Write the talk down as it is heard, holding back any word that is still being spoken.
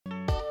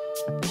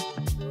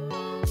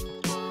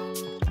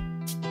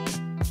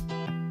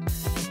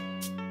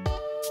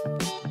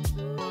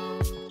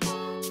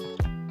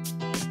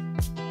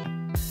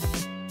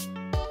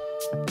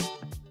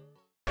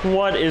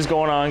What is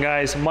going on,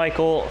 guys?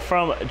 Michael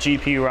from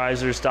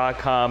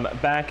GPURisers.com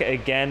back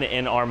again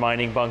in our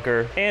mining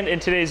bunker. And in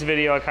today's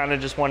video, I kind of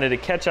just wanted to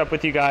catch up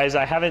with you guys.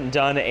 I haven't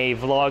done a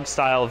vlog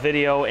style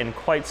video in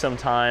quite some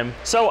time,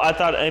 so I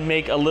thought I'd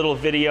make a little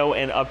video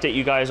and update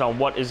you guys on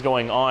what is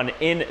going on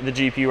in the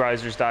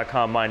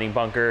GPURisers.com mining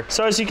bunker.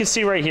 So as you can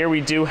see right here,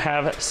 we do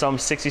have some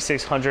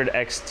 6600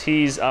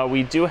 XTs.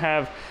 We do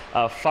have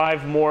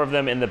 5 more of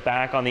them in the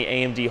back on the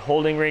AMD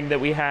holding rig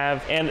that we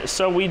have. And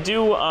so we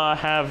do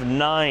have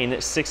 9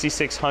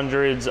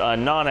 6600s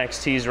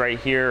non-XTs right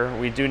here.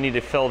 We do need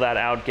to fill that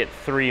out, get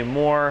 3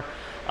 more.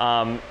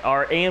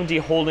 Our AMD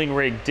holding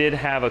rig did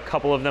have a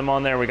couple of them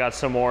on there. We got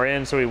some more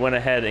in, so we went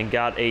ahead and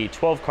got a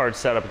 12 card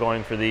setup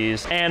going for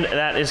these. And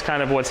that is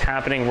kind of what's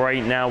happening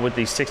right now with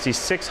the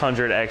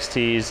 6600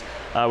 XTs.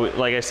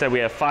 Like I said, we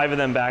have 5 of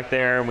them back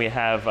there, and we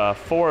have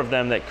 4 of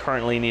them that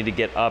currently need to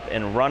get up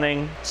and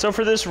running. So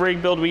for this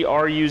rig build, we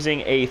are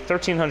using a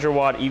 1300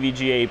 watt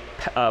EVGA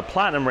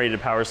platinum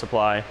rated power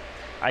supply.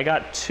 I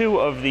got 2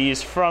 of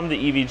these from the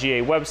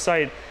EVGA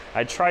website.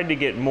 I tried to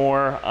get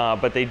more,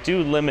 but they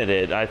do limit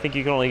it. I think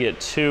you can only get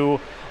 2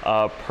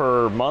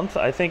 per month,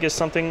 I think is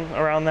something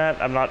around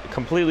that. I'm not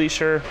completely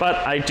sure, but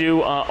I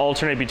do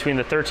alternate between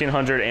the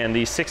 1300 and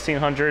the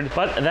 1600.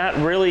 But that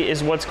really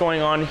is what's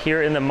going on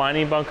here in the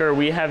mining bunker.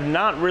 We have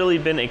not really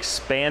been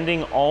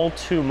expanding all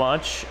too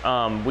much.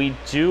 We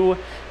do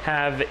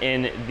have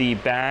in the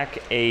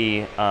back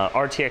a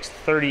RTX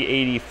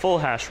 3080 full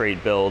hash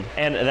rate build,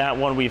 and that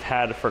one we've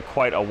had for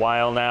quite a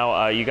while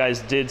now. You guys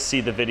did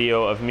see the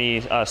video of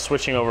me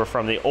switching over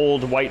from the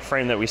old white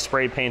frame that we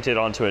spray painted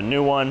onto a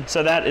new one,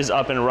 so that is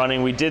up and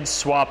running. We did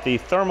swap the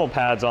thermal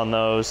pads on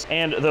those,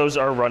 and those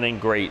are running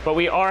great. But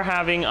we are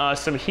having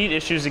some heat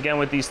issues again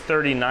with these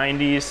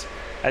 3090s.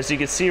 As you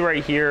can see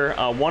right here,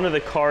 one of the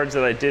cards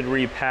that I did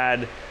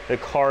repad, the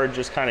card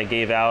just kind of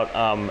gave out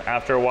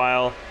after a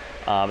while.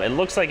 It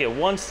looks like it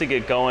wants to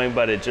get going,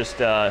 but it just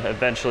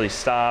eventually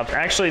stopped.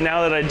 Actually,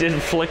 now that I did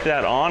flick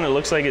that on, it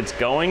looks like it's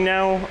going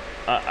now.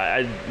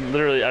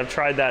 I've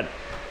tried that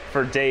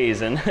for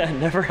days and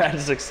never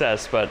had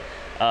success, but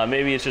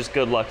maybe it's just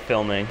good luck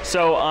filming.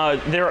 So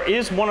there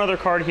is one other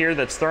card here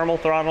that's thermal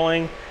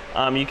throttling.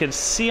 You can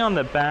see on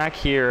the back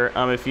here,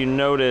 if you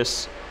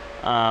notice,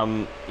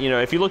 you know,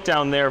 if you look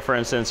down there, for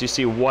instance, you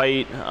see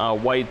white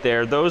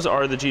there. Those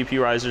are the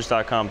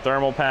GPURisers.com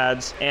thermal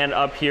pads, and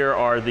up here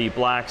are the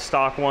black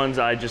stock ones.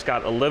 I just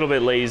got a little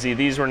bit lazy.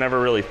 These were never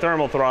really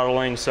thermal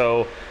throttling,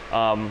 so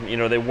you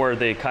know, they were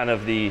kind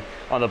of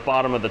on the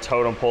bottom of the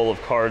totem pole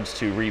of cards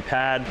to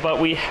repad. But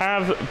we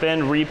have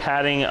been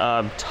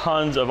repadding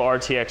tons of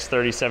RTX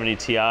 3070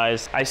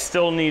 Ti's. I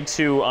still need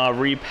to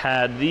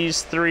repad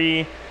these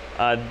 3,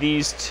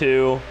 these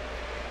 2.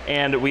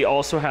 And we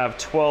also have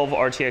 12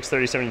 RTX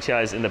 3070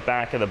 Ti's in the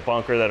back of the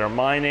bunker that are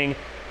mining.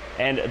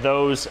 And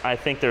those, I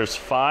think there's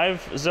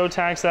 5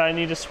 Zotacs that I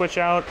need to switch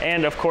out.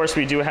 And of course,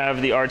 we do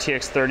have the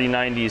RTX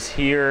 3090s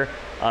here.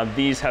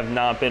 These have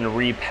not been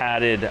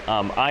repadded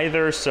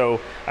either. So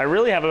I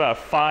really have about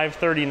 5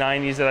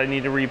 3090s that I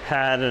need to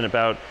repad, and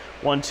about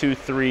 1, 2,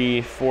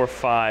 3, 4,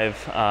 5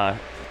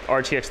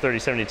 RTX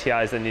 3070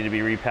 Ti's that need to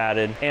be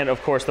repadded. And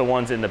of course the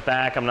ones in the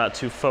back, I'm not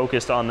too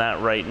focused on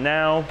that right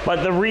now.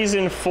 But the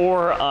reason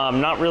for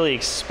not really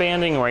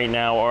expanding right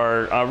now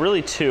are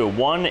really 2.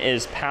 One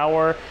is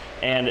power,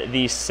 and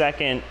the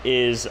second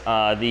is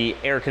the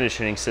air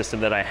conditioning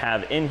system that I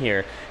have in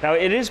here. Now,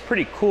 it is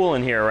pretty cool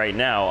in here right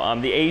now.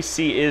 The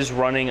AC is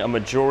running a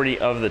majority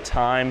of the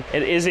time.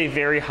 It is a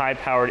very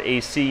high-powered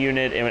AC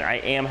unit, and I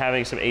am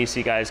having some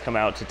AC guys come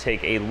out to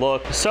take a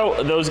look.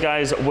 So those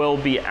guys will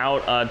be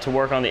out to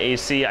work on the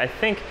AC. I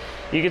think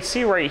you can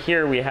see right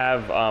here we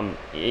have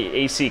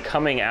AC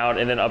coming out,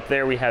 and then up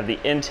there we have the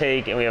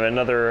intake, and we have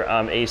another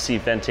AC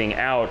venting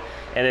out,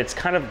 and it's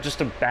kind of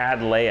just a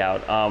bad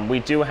layout. We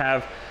do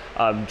have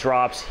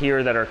drops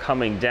here that are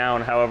coming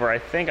down. However, I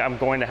think I'm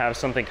going to have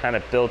something kind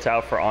of built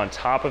out for on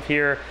top of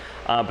here.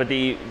 But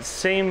the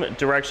same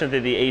direction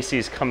that the AC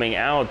is coming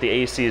out, the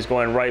AC is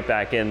going right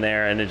back in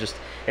there, and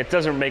it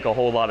doesn't make a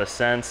whole lot of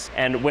sense.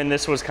 And when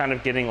this was kind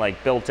of getting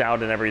like built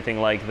out and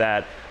everything like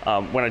that,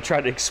 when I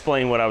tried to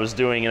explain what I was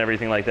doing and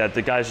everything like that,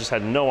 the guys just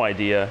had no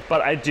idea.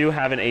 But I do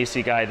have an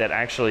AC guy that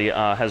actually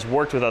has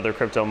worked with other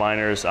crypto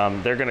miners.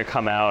 They're gonna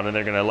come out and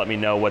they're gonna let me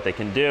know what they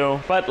can do.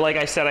 But like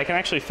I said, I can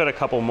actually fit a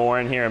couple more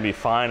in here and be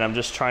fine. I'm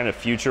just trying to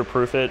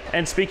future-proof it.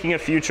 And speaking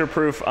of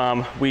future-proof,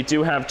 we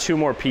do have 2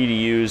 more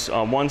PDUs.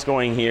 One's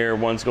going here,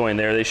 one's going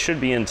there. They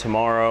should be in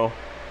tomorrow.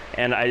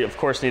 And I, of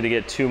course, need to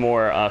get 2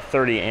 more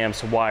 30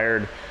 amps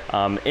wired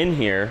in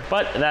here,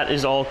 but that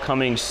is all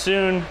coming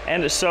soon.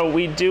 And so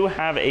we do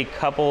have a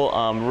couple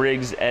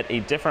rigs at a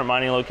different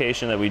mining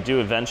location that we do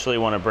eventually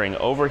want to bring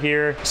over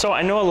here. So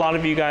I know a lot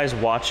of you guys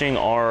watching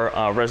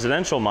are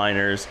residential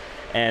miners,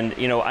 and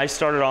you know, I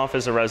started off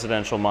as a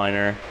residential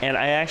miner, and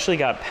I actually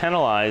got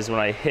penalized when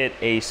I hit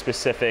a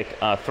specific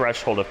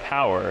threshold of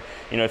power.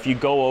 You know, if you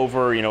go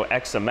over, you know,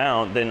 X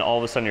amount, then all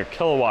of a sudden your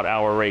kilowatt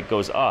hour rate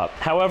goes up.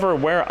 However,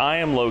 where I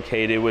am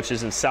located, which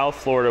is in South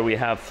Florida, we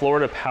have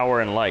Florida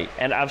Power and Light.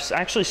 And I've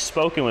actually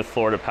spoken with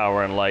Florida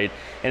Power and Light,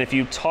 and if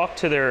you talk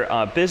to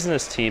their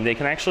business team, they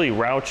can actually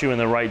route you in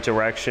the right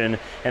direction.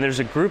 And there's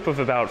a group of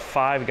about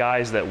 5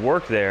 guys that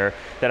work there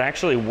that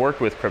actually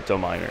work with crypto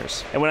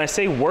miners. And when I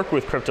say work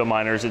with crypto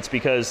miners, it's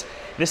because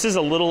this is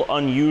a little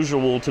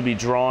unusual to be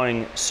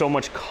drawing so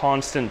much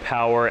constant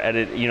power at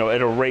it, you know,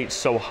 at a rate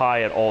so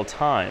high at all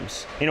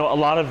times. You know, a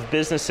lot of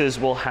businesses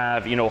will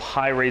have, you know,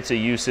 high rates of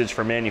usage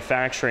for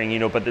manufacturing, you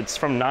know, but it's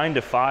from 9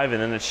 to 5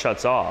 and then it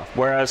shuts off.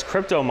 Whereas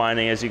crypto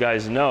mining, as you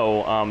guys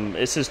know,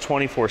 this is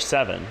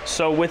 24/7.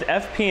 So with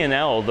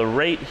FP&L, the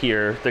rate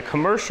here, the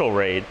commercial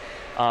rate,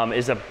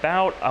 is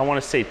about, I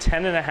want to say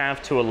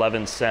 10.5 to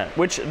 11 cents,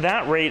 which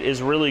that rate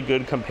is really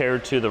good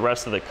compared to the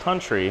rest of the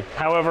country.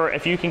 However,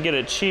 if you can get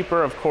it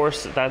cheaper, of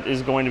course, that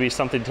is going to be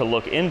something to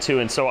look into.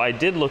 And so I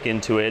did look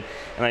into it,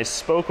 and I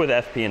spoke with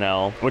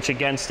FP&L, which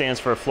again stands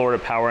for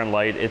Florida Power and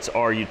Light. It's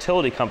our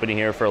utility company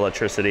here for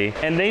electricity.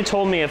 And they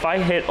told me if I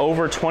hit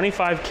over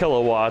 25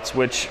 kilowatts,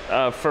 which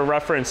for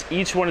reference,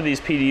 each one of these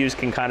PDUs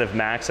can kind of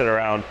max at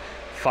around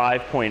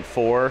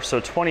 5.4. So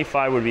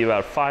 25 would be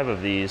about 5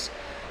 of these.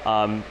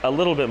 A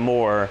little bit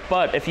more,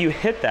 but if you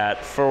hit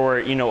that for,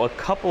 you know, a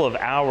couple of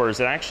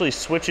hours, it actually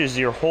switches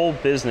your whole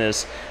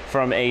business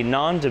from a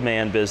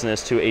non-demand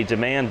business to a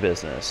demand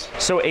business.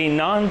 So a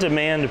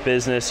non-demand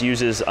business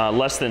uses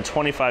less than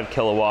 25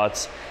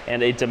 kilowatts,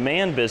 and a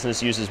demand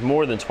business uses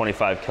more than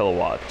 25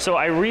 kilowatts. So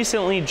I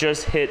recently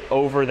just hit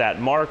over that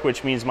mark,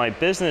 which means my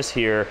business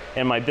here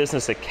and my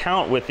business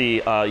account with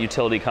the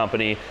utility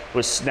company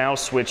was now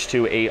switched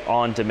to a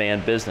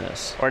on-demand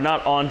business, or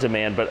not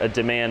on-demand, but a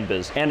demand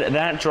business. And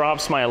that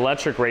drops my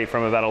electric rate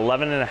from about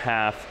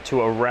 11.5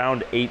 to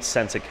around 8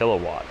 cents a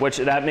kilowatt, which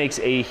that makes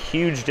a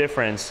huge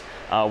difference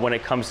when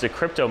it comes to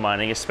crypto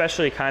mining,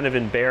 especially kind of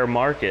in bear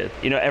market.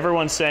 You know,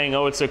 everyone's saying,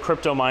 oh, it's a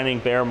crypto mining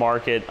bear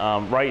market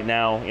right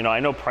now. You know, I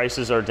know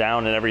prices are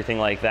down and everything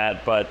like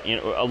that, but you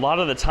know, a lot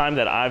of the time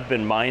that I've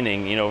been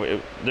mining, you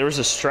know, there was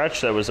a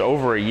stretch that was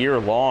over a year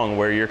long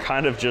where you're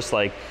kind of just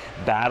like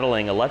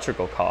battling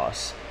electrical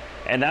costs.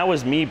 And that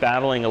was me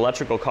battling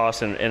electrical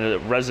costs in a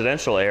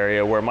residential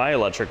area where my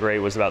electric rate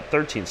was about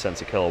 13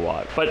 cents a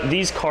kilowatt. But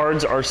these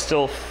cards are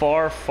still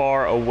far,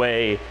 far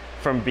away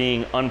from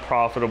being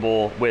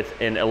unprofitable with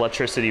an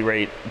electricity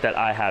rate that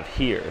I have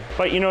here.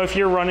 But you know, if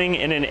you're running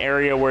in an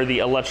area where the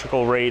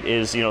electrical rate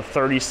is, you know,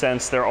 30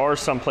 cents, there are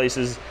some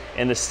places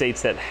in the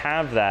states that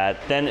have that,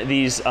 then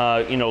these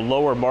you know,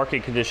 lower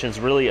market conditions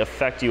really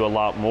affect you a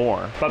lot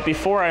more. But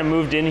before I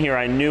moved in here,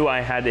 I knew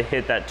I had to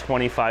hit that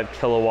 25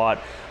 kilowatt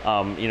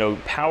you know,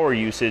 power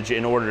usage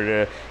in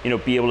order to, you know,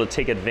 be able to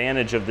take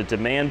advantage of the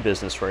demand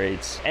business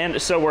rates.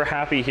 And so we're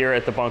happy here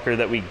at the bunker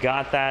that we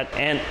got that,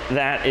 and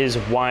that is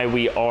why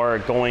we are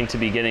going to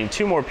be getting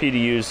 2 more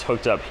PDUs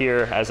hooked up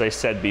here. As I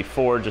said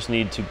before, just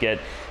need to get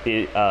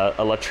the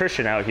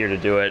electrician out here to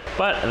do it.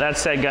 But that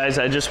said, guys,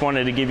 I just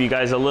wanted to give you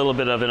guys a little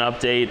bit of an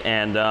update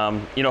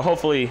and you know,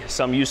 hopefully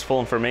some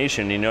useful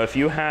information. You know, if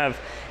you have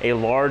a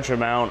large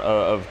amount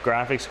of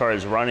graphics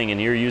cards running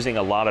and you're using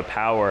a lot of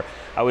power,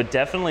 I would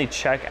definitely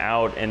check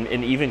out and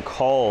even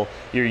call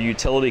your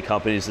utility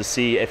companies to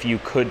see if you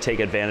could take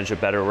advantage of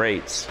better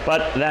rates.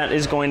 But that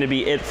is going to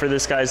be it for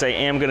this, guys. I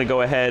am going to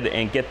go ahead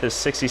and get this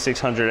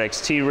 6600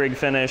 XT rig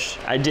finished.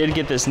 I did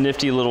get this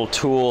nifty little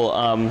tool.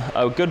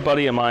 A good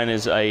buddy of mine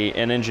is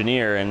an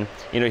engineer, and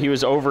you know, he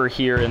was over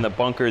here in the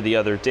bunker the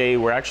other day.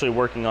 We're actually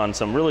working on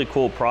some really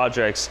cool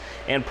projects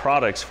and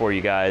products for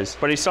you guys.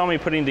 But he saw me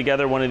putting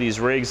together one of these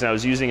rigs, and I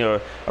was using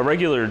a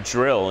regular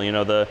drill, you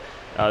know,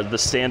 the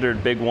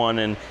standard big one,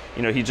 and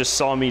you know, he just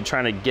saw me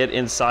trying to get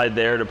inside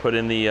there to put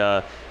in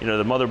the you know,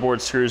 the motherboard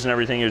screws and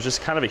everything. It was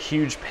just kind of a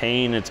huge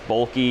pain. It's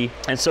bulky,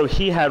 and so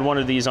he had one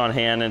of these on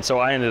hand, and so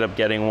I ended up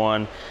getting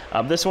one.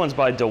 This one's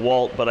by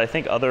DEWALT, but I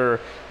think other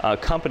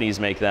companies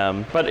make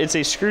them. But it's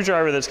a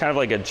screwdriver that's kind of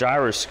like a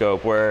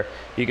gyroscope, where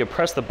you can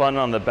press the button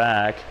on the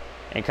back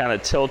and kind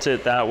of tilt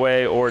it that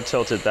way or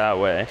tilt it that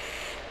way.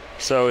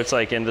 So it's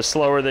like, and the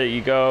slower that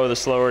you go, the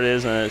slower it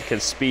is, and it can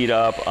speed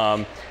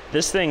up.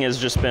 This thing has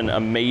just been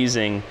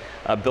amazing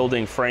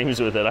building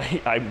frames with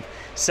it. I'm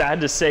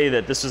sad to say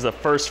that this is the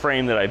first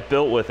frame that I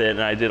built with it,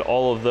 and I did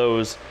all of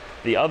those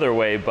the other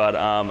way, but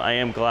I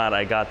am glad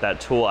I got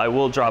that tool. I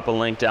will drop a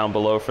link down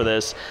below for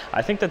this.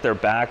 I think that they're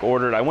back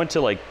ordered. I went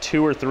to like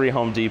 2 or 3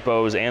 Home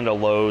Depots and a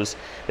Lowe's.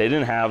 They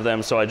didn't have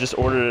them, so I just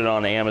ordered it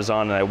on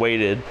Amazon and I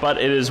waited, but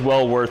it is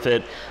well worth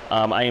it.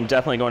 I am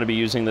definitely going to be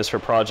using this for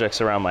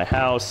projects around my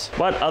house.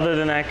 But other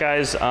than that,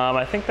 guys,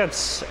 I think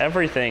that's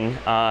everything.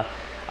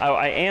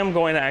 I am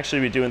going to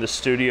actually be doing the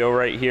studio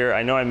right here.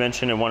 I know I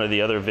mentioned in one of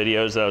the other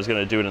videos that I was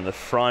going to do it in the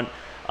front,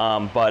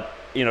 but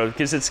you know,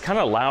 because it's kind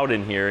of loud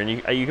in here, and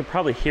you can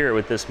probably hear it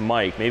with this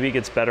mic. Maybe it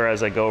gets better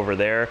as I go over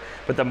there,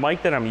 but the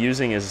mic that I'm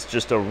using is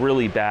just a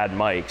really bad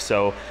mic.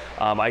 So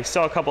I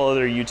saw a couple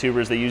other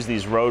YouTubers that use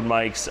these Rode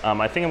mics.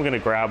 I think I'm gonna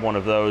grab one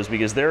of those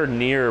because they're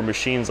near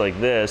machines like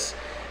this,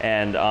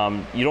 and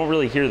you don't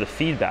really hear the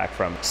feedback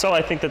from it. So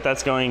I think that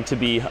that's going to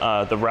be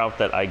the route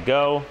that I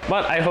go.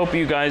 But I hope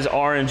you guys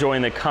are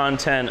enjoying the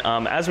content.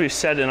 As we've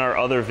said in our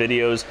other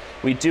videos,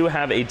 we do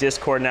have a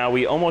Discord now.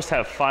 We almost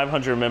have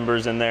 500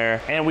 members in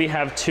there, and we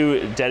have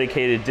 2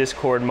 dedicated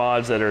Discord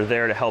mods that are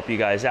there to help you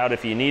guys out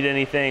if you need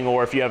anything,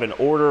 or if you have an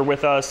order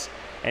with us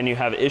and you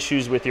have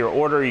issues with your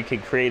order, you can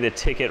create a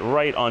ticket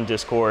right on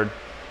Discord,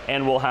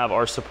 and we'll have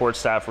our support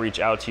staff reach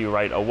out to you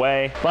right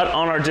away. But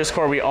on our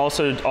Discord, we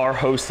also are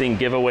hosting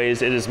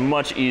giveaways. It is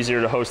much easier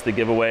to host the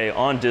giveaway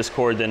on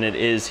Discord than it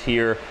is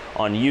here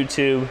on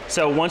YouTube.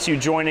 So once you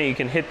join it, you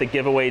can hit the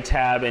giveaway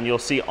tab and you'll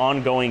see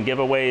ongoing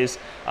giveaways.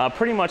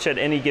 Pretty much at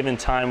any given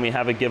time, we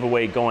have a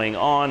giveaway going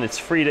on. It's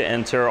free to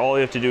enter. All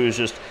you have to do is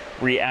just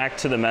react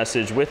to the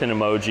message with an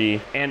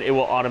emoji, and it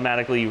will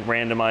automatically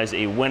randomize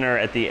a winner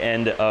at the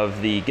end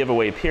of the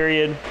giveaway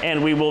period.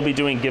 And we will be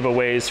doing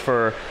giveaways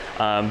for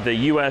the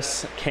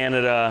US,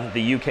 Canada,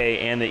 the UK,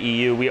 and the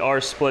EU. We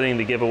are splitting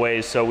the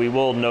giveaways, so we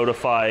will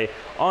notify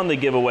on the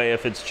giveaway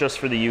if it's just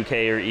for the UK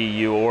or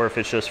EU, or if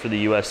it's just for the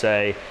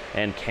USA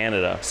and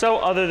Canada. So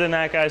other than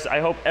that, guys,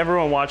 I hope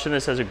everyone watching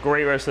this has a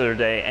great rest of their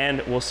day,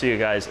 and we'll see you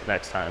guys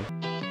next time.